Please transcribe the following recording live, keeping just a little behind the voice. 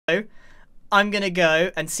I'm gonna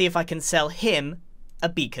go and see if I can sell him a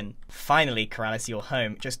beacon. Finally, Keralis, you're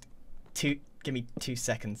home. Just give me 2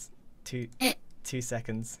 seconds. 2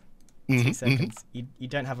 seconds. 2 seconds. You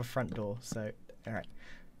don't have a front door, so all right.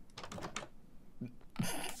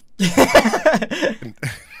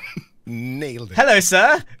 Nailed it. Hello,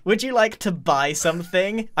 sir. Would you like to buy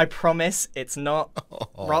something? I promise it's not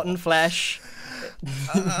rotten flesh.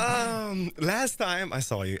 Last time I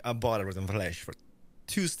saw you, I bought a rotten flesh for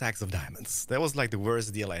 2 stacks of diamonds. That was like the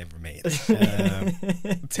worst deal I ever made.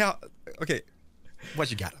 Okay, what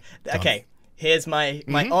you got? Okay, here's my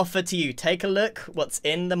offer to you. Take a look what's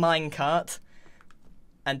in the minecart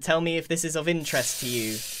and tell me if this is of interest to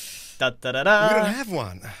you. Da, da, da, da. We don't have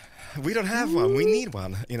one. We don't have one. We need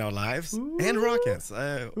one in our lives. And rockets.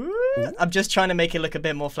 I'm just trying to make it look a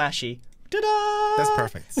bit more flashy. Ta-da! That's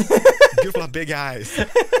perfect. Beautiful big eyes. Yeah.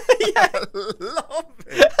 I love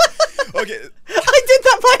it. Okay. I did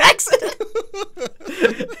that by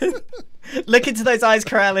accident. Look into those eyes,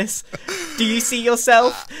 Keralis. Do you see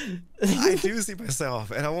yourself? I do see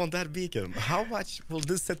myself, and I want that beacon. How much will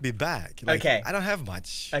this set me back? Like, okay. I don't have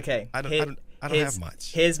much. Okay. I don't have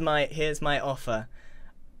much. Here's my offer.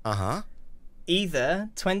 Uh-huh. Either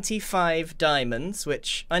 25 diamonds,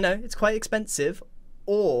 which I know it's quite expensive,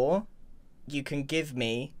 or you can give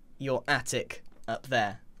me your attic up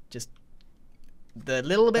there. Just the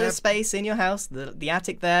little bit of space in your house, the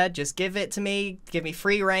attic there, just give it to me. Give me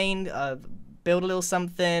free reign, build a little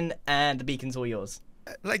something, and the beacon's all yours.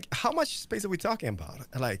 Like, how much space are we talking about?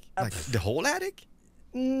 Like the whole attic?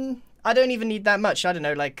 I don't even need that much. I don't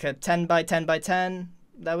know, like a 10 by 10 by 10.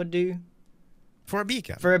 That would do. For a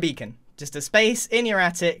beacon? For a beacon. Just a space in your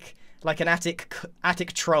attic, like an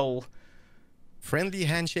attic troll. Friendly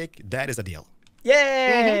handshake, that is a deal.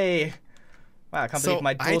 Yay! Wow, I can't believe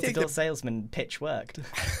my door-to-door salesman pitch worked.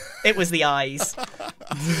 It was the eyes.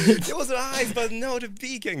 It was the eyes, but no, the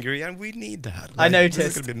beacon, Grian. We need that. Like, I noticed. This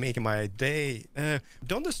is going to be making my day.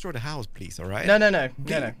 Don't destroy the house, please, all right? No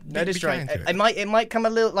destroy. It might come a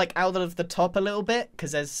little, like, out of the top a little bit,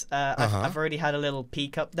 because there's, I've already had a little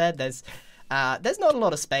peek up there. There's not a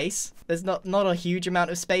lot of space. There's not a huge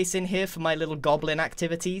amount of space in here for my little goblin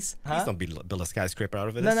activities. Please don't build a skyscraper out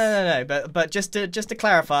of it. No. But just to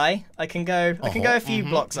clarify, I can go a few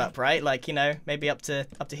blocks up, right? Like, you know, maybe up to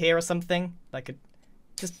here or something. Like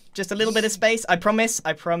just a little bit of space. I promise.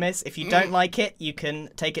 If you don't like it, you can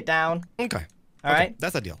take it down. Okay. All right.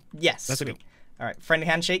 That's a deal. Yes. That's a deal. All right. Friendly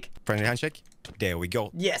handshake. Friendly handshake. There we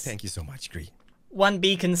go. Yes. Thank you so much, Gree. 1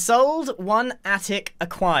 beacon sold, 1 attic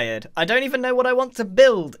acquired. I don't even know what I want to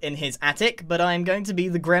build in his attic, but I'm going to be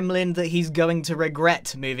the gremlin that he's going to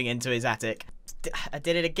regret moving into his attic. I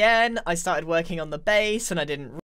did it again. I started working on the base and I didn't